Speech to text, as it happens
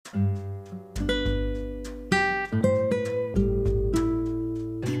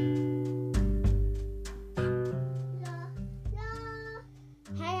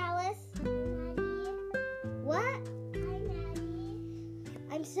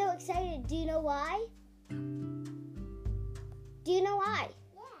so excited. Do you know why? Do you know why?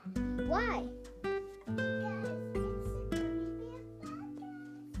 Yeah. Why?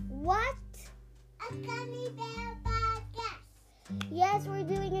 What? A gummy bear podcast. Yes, we're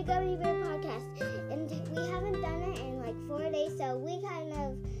doing a gummy bear podcast, and we haven't done it in like 4 days, so we kind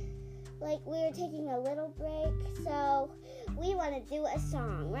of we were taking a little break, so we want to do a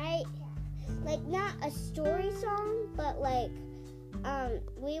song, right? Like not a story song, but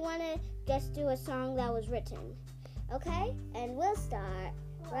we want to just do a song that was written, okay? And we'll start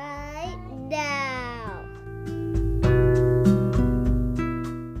right now.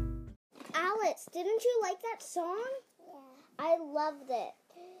 Alex, didn't you like that song? Yeah. I loved it.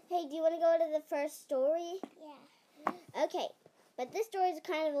 Hey, do you want to go to the first story? Yeah. Okay, but this story is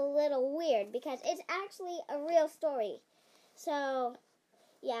kind of a little weird because it's actually a real story. So,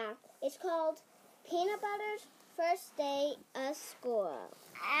 yeah, it's called Peanut Butter's First Day of School.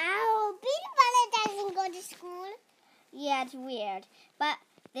 Ow, Peanut Butter doesn't go to school. Yeah, it's weird. But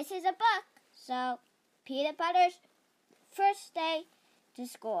this is a book, so Peanut Butter's First Day to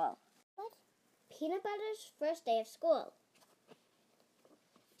School. What? Peanut Butter's First Day of School.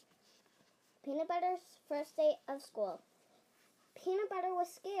 Peanut Butter's first day of school. Peanut Butter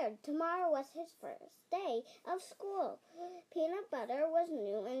was scared. Tomorrow was his first day of school. Peanut Butter was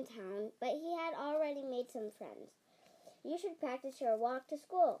new in town, but he had already made some friends. You should practice your walk to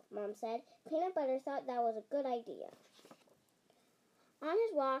school, Mom said. Peanut Butter thought that was a good idea. On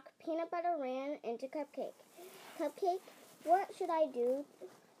his walk, Peanut Butter ran into Cupcake. Cupcake, what should I do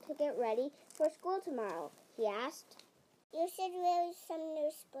to get ready for school tomorrow? He asked. You should wear some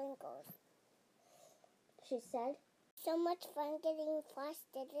new sprinkles. She said. So much fun getting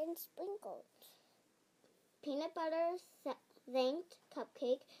frosted and sprinkled. Peanut Butter thanked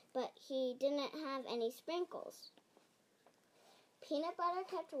Cupcake, but he didn't have any sprinkles. Peanut Butter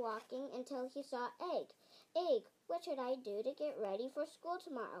kept walking until he saw Egg. Egg, what should I do to get ready for school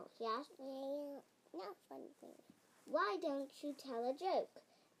tomorrow? He asked. Not funny. Why don't you tell a joke?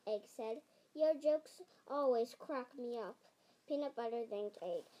 Egg said. Your jokes always crack me up. Peanut Butter thanked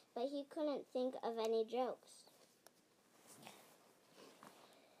Egg, but he couldn't think of any jokes.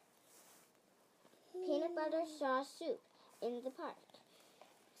 Peanut Butter saw Soup in the park.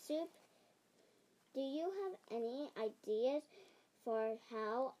 Soup, do you have any ideas for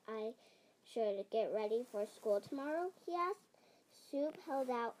how I should get ready for school tomorrow? He asked. Soup held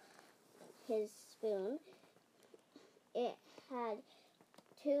out his spoon. It had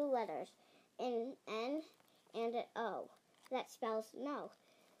 2 letters, an N and an O. That spells no.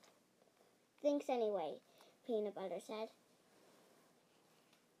 Thanks anyway, Peanut Butter said.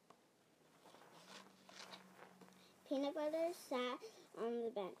 Peanut Butter sat on the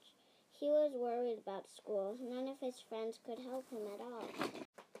bench. He was worried about school. None of his friends could help him at all.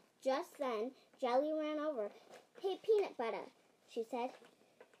 Just then, Jelly ran over. Hey, Peanut Butter, she said.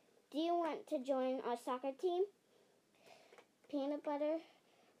 Do you want to join our soccer team? Peanut Butter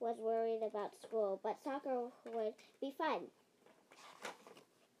was worried about school, but soccer would be fun.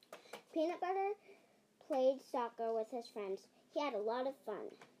 Peanut Butter played soccer with his friends. He had a lot of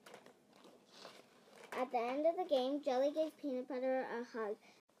fun. At the end of the game, Jelly gave Peanut Butter a hug.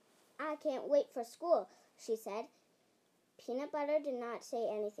 I can't wait for school, she said. Peanut Butter did not say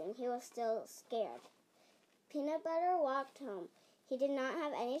anything. He was still scared. Peanut Butter walked home. He did not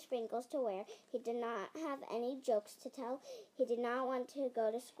have any sprinkles to wear. He did not have any jokes to tell. He did not want to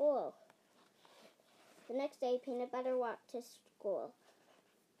go to school. The next day, Peanut Butter walked to school.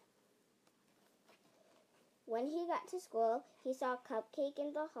 When he got to school, he saw Cupcake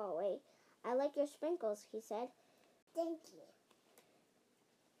in the hallway. I like your sprinkles, he said. Thank you,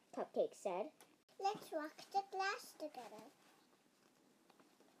 Cupcake said. Let's walk the class together.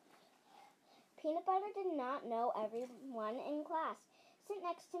 Peanut Butter did not know everyone in class. Sit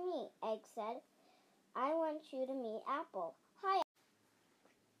next to me, Egg said. I want you to meet Apple. Hi,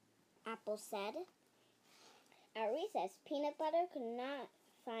 Apple said. At recess, Peanut Butter could not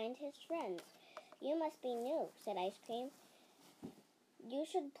find his friends. You must be new, said Ice Cream. You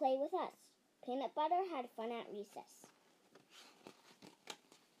should play with us. Peanut Butter had fun at recess.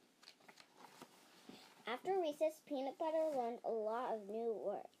 After recess, Peanut Butter learned a lot of new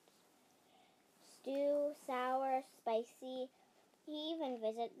words. Stew, sour, spicy. He even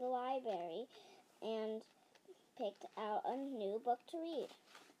visited the library and picked out a new book to read.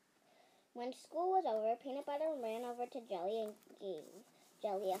 When school was over, Peanut Butter ran over to Jelly and gave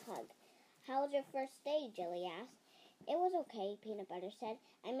Jelly a hug. How was your first day? Jelly asked. It was okay, Peanut Butter said.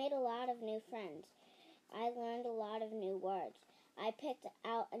 I made a lot of new friends. I learned a lot of new words. I picked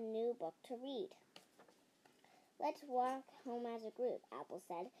out a new book to read. Let's walk home as a group, Apple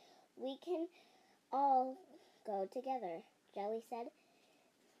said. We can all go together, Jelly said.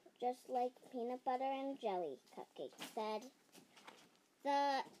 Just like peanut butter and jelly, Cupcake said.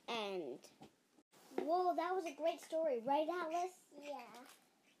 The end. Whoa, that was a great story, right, Alice? Yeah.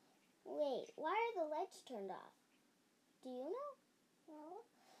 Wait, why are the lights turned off? Do you know? No.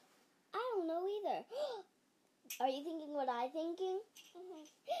 I don't know either. Are you thinking what I'm thinking?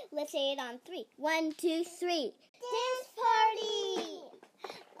 Mm-hmm. Let's say it on 3. 1, 2, 3. Dance party!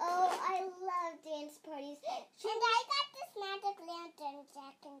 Oh, I love dance parties. And I got this magic lantern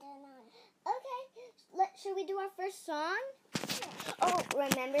Jack can turn on. Okay. Should we do our first song? Yeah. Oh,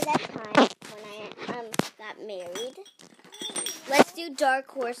 remember that time when I got married? Let's do Dark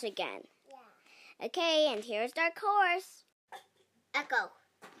Horse again. Yeah. Okay, and here's Dark Horse. Echo,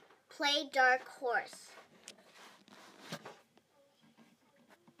 play Dark Horse.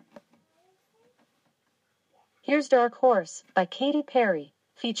 Here's Dark Horse by Katy Perry,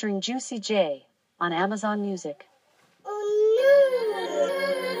 featuring Juicy J on Amazon Music.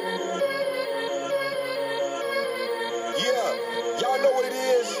 Yeah, y'all know what it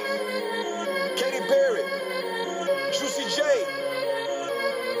is. Katy Perry, Juicy J.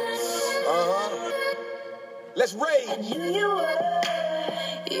 Let's rage. I knew you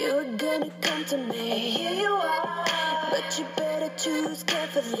were gonna come to me. And here you are, but you better choose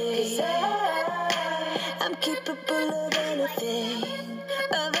carefully. 'Cause I'm capable of anything,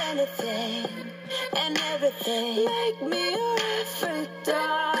 and everything. Make me your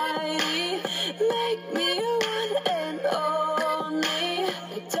Aphrodite, make me your one and only.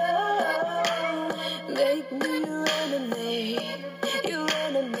 Don't make me your enemy, your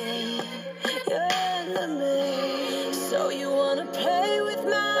enemy, your enemy. So you wanna play with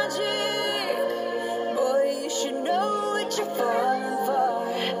magic? Boy, you should know what you're falling for.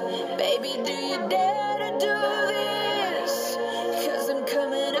 Baby, do you dare to do this? 'Cause I'm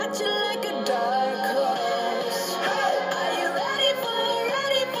coming at you like a dark horse. Are you ready for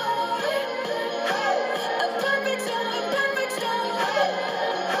a perfect storm?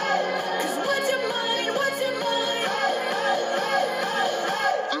 'Cause what's your mind?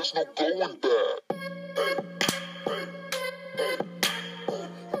 There's no going back.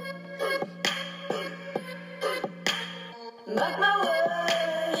 Mark my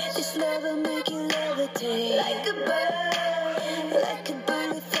words, this love will make you levitate like a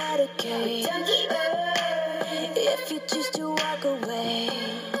bird without a cage. Down to earth, if you choose to walk away,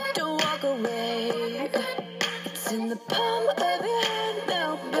 don't walk away. It's in the palm of your hand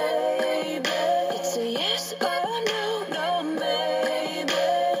now, baby. It's a yes or no, maybe.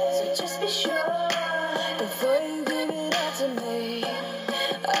 So just be sure before you give it all to me,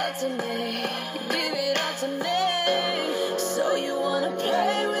 give it all to me. So you wanna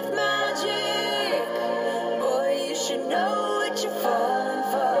play with magic? Boy, you should know what you're falling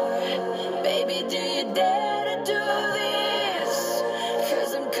for. Baby, do you dare to do this?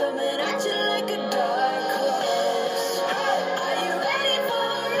 'Cause I'm coming at you like a dark horse. Are you ready for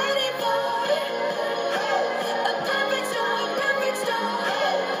a perfect storm?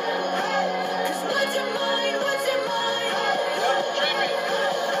 'Cause what's your mind?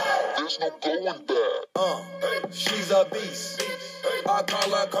 There's no going back. She's a beast. I call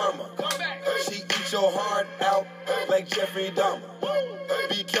her karma. She eats your heart out like Jeffrey Dahmer.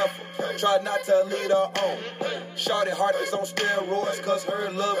 Be careful, try not to lead her on. Shawty heart is on steroids 'cause her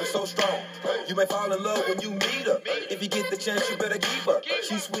love is so strong. You may fall in love when you meet her. If you get the chance, you better keep her.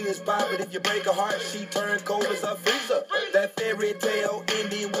 She's sweet as pie, but if you break her heart, she turns cold as a freezer. That fairy tale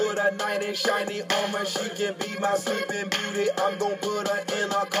ending with a knight in shiny armor. She can be my sleeping beauty. I'm gonna put her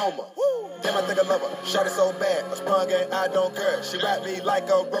in a coma. Damn, I think I love her. Shot it so bad, I sprung and I don't care. She wrapped me like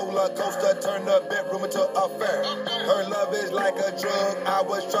a roller coaster, turned the bedroom into a fair. Her love is like a drug. I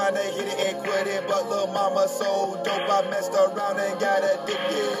was trying to hit it and quit it, but little mama so dope, I messed around and got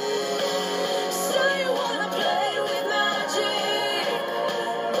addicted. So you wanna play with magic?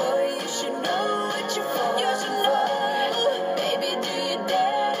 Boy, you should know what you're falling for. Baby, do you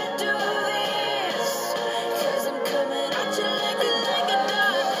dare to do this? 'Cause I'm coming at you like a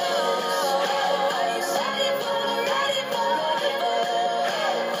dark horse. Are you ready for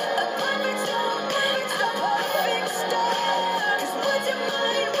a perfect storm? 'Cause what's your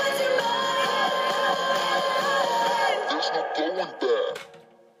mind? There's no going back.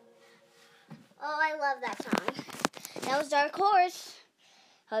 Oh, I love that song. That was Dark Horse.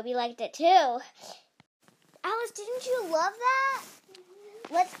 Hope you liked it too. Alice, didn't you love that?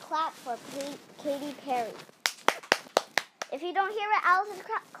 Let's clap for Katy Perry. If you don't hear it, Alice is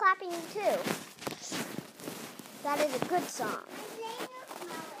clapping too. That is a good song.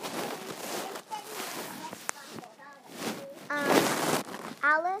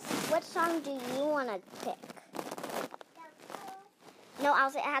 Alice, what song do you want to pick? No,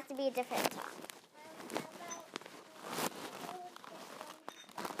 Alice, it has to be a different song.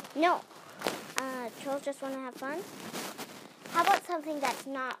 No. Trolls just want to have fun? How about something that's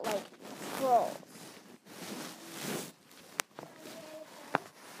not like trolls?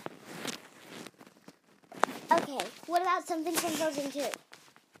 Okay, what about something from Frozen 2? No,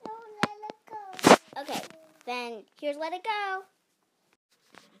 let it go. Okay, then here's Let It Go.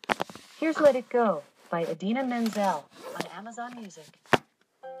 Here's Let It Go by Idina Menzel on Amazon Music.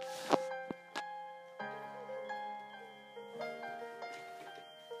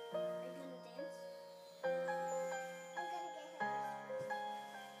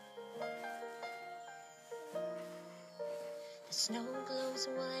 The snow glows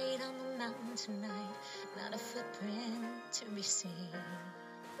white on the mountain tonight, not a footprint to be seen.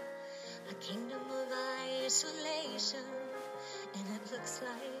 A kingdom of isolation, and it looks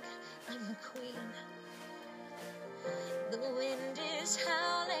like I'm the queen. The wind is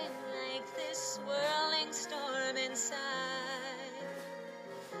howling like this swirling storm inside.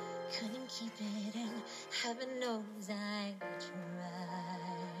 Couldn't keep it in, heaven knows I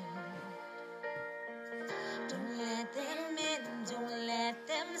tried. Don't let them in, don't let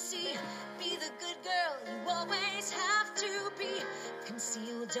them see. Be the good girl you always have to be.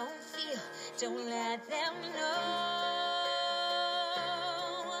 Conceal, don't feel, don't let them know.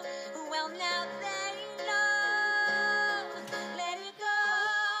 Well, now they know. Let it go,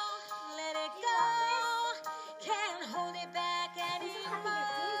 let it go. Can't hold it back anymore.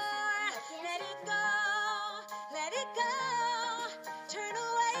 Let it go, let it go. Turn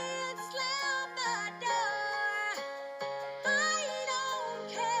away and slam the door. I don't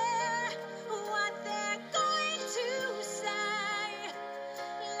care what they're going to say.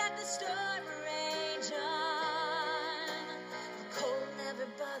 Let the storm rage on. The cold never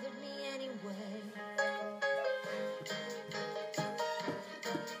bothered me anyway.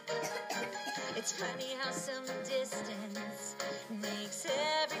 It's funny how some distance makes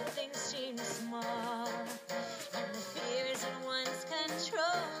everything seem small. And the fears that once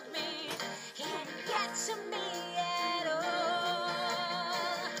controlled me can't get to me at all.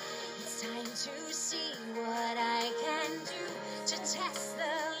 It's time to see what I can do to test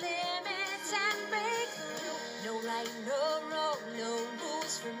the limits and break through. No right, no wrong, no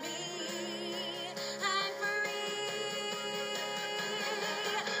rules for me. I'm free.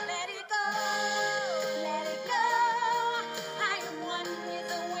 Let it go, let it go. I am one with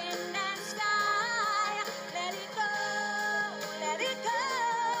the wind and sky. Let it go, let it go.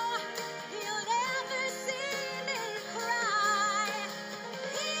 You'll never see me cry.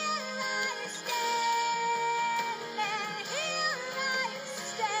 Here I stand, and here I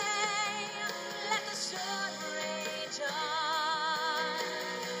stay. Let the storm rage on.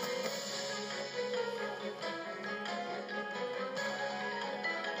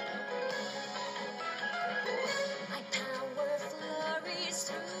 My power flurries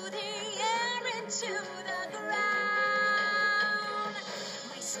through the air into the ground.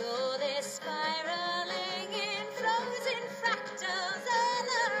 My soul is spiraling in frozen fractals all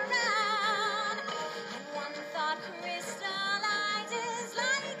around. And one thought crystallizes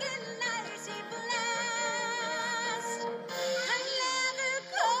like an icy blast. I'm never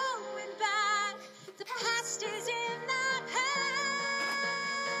going back. The past is in the past.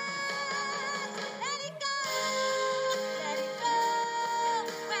 Let it go, let it go.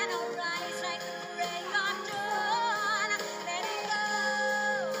 When I rise like the break of dawn. Let it go,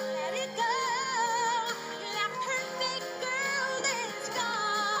 let it go. That perfect girl is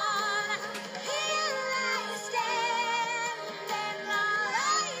gone. Here I stand in the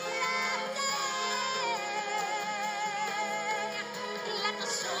light of day. Let the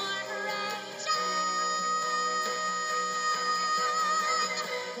storm rage on.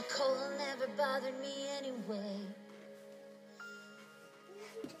 The cold never bothered me anyway.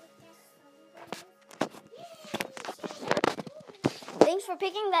 Thanks for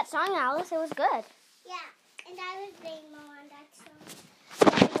picking that song, Alice. It was good. Yeah, and I was being more on that song.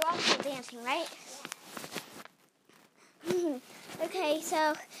 Yeah, you're also dancing, right? Okay,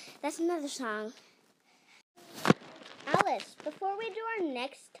 so that's another song. Alice, before we do our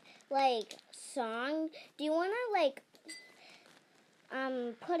next song, do you want to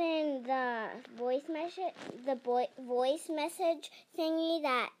put in the voice voice message thingy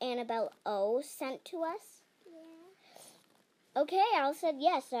that Annabelle O sent to us? Yeah. Okay, Alice said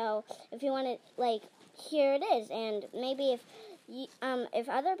yes. So if you want to here it is, and maybe if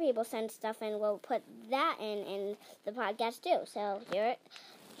other people send stuff in, we'll put that in the podcast too. So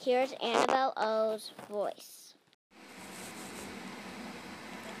here's Annabelle O's voice.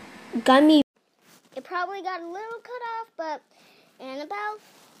 gummy. It probably got a little cut off, but Annabelle,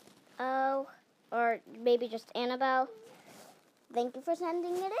 or maybe just Annabelle, thank you for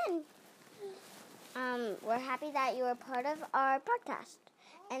sending it in. We're happy that you were part of our podcast.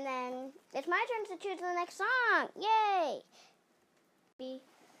 And then it's my turn to choose the next song. Yay!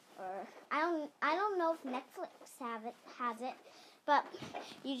 I don't know if Netflix has it, but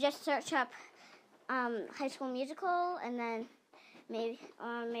you just search up High School Musical, and then maybe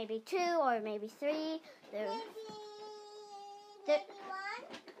 2 or maybe 3. Maybe 1.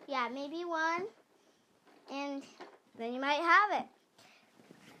 Yeah, maybe 1, and then you might have it.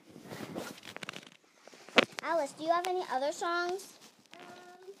 Alice, do you have any other songs?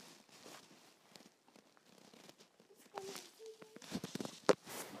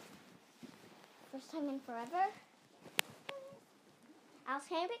 First time in forever? Alice,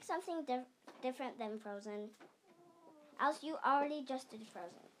 can you pick something different than Frozen? Alice, you already just did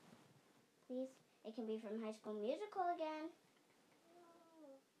Frozen. Please? It can be from High School Musical again.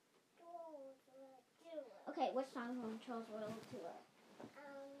 Okay, which song from Trolls World Tour?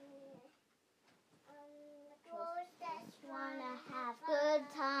 Trolls just Wanna have good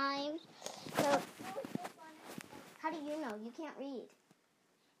times. So, how do you know? You can't read.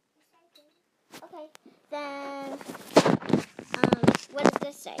 Okay, then, what does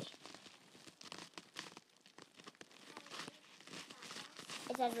this say?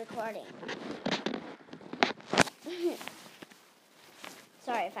 It says recording.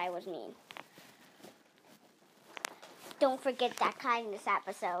 Sorry if I was mean. Don't forget that kindness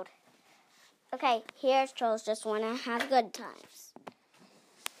episode. Okay, here's Trolls Just Wanna Have Good Times.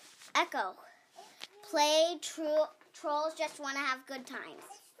 Echo. Play Trolls Just Wanna Have Good Times.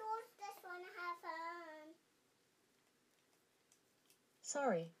 Trolls just wanna have fun.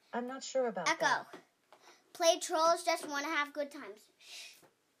 Sorry, I'm not sure about Echo. that. Play Trolls Just Wanna Have Good Times.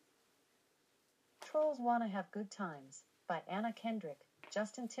 Trolls Wanna Have Good Times by Anna Kendrick,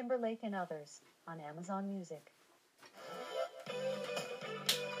 Justin Timberlake, and others on Amazon Music.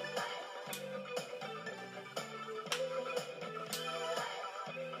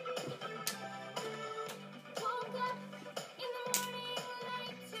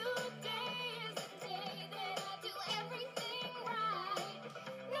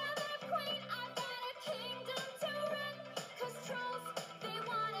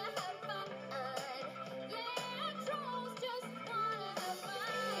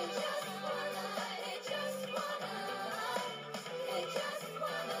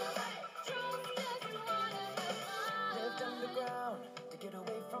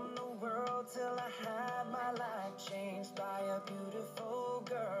 Till I had my life changed by a beautiful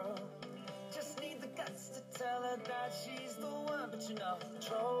girl. Just need the guts to tell her that she's the one. But you know,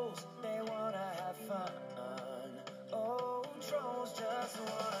 trolls, they wanna have fun. Oh, trolls just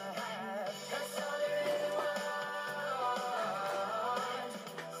wanna have. That's all they really want.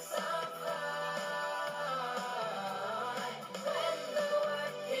 Some fun. When the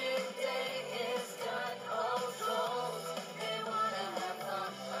working day is done, oh, trolls, they wanna have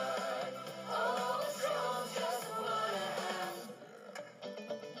fun.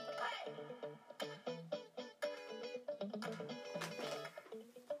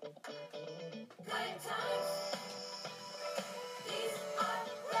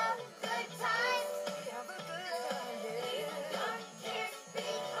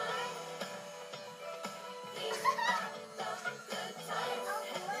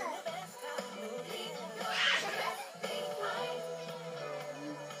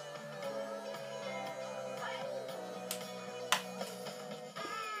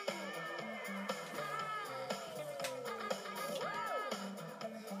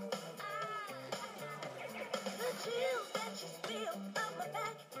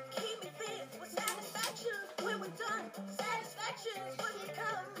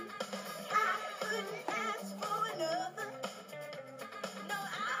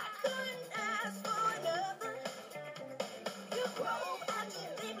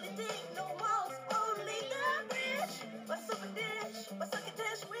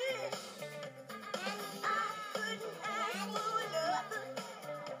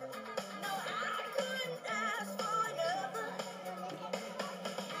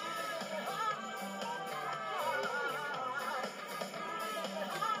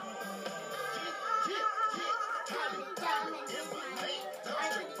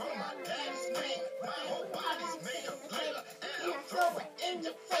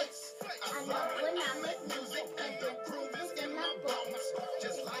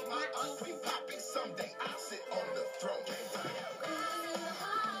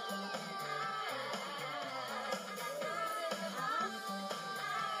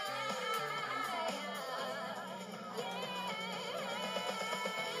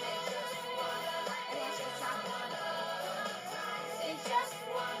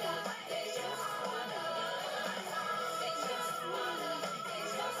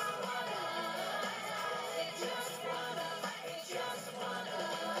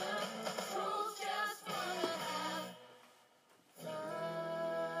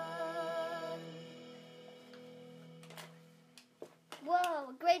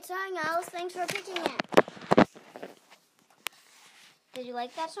 great song, Alice. Thanks for picking it. Did you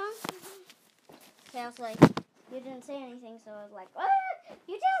like that song? Okay, I was like, you didn't say anything, so I was like, what?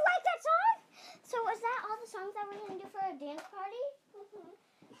 You didn't like that song? So was that all the songs that we're going to do for a dance party?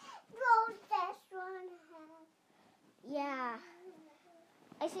 No, this one has. Yeah.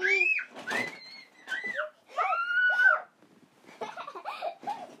 I see.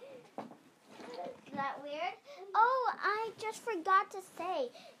 Is that weird? Oh, I just forgot to say.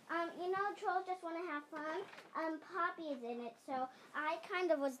 Trolls just want to have fun. Poppy is in it, so I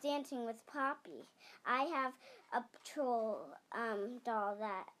kind of was dancing with Poppy. I have a troll doll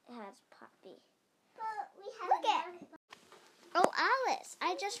that has Poppy. Look at. Oh, Alice,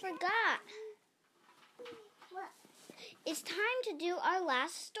 I just forgot. What? It's time to do our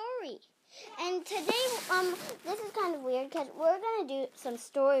last story. And today, this is kind of weird because we're going to do some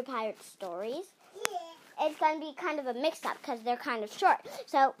Story Pirate stories. Yeah. It's going to be kind of a mix-up because they're kind of short.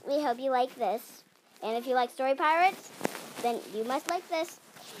 So we hope you like this. And if you like Story Pirates, then you must like this.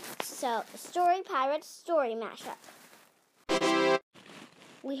 So, Story Pirates Story Mashup.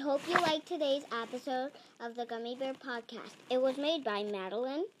 We hope you liked today's episode of the Gummy Bear Podcast. It was made by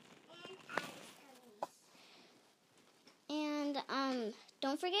Madeline. And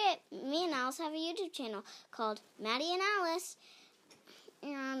don't forget, me and Alice have a YouTube channel called Maddie and Alice.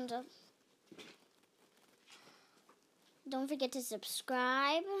 And don't forget to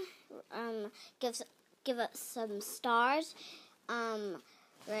subscribe. Give us some stars.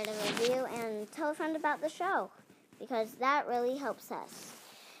 Write a review and tell a friend about the show because that really helps us.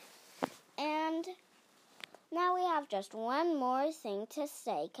 And now we have just one more thing to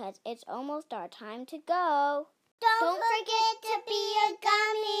say because it's almost our time to go. Don't forget to be a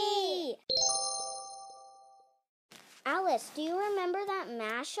gummy. Alice, do you remember that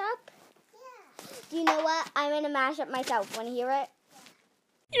mashup? Yeah. Do you know what? I'm in a mashup myself. Want to hear it?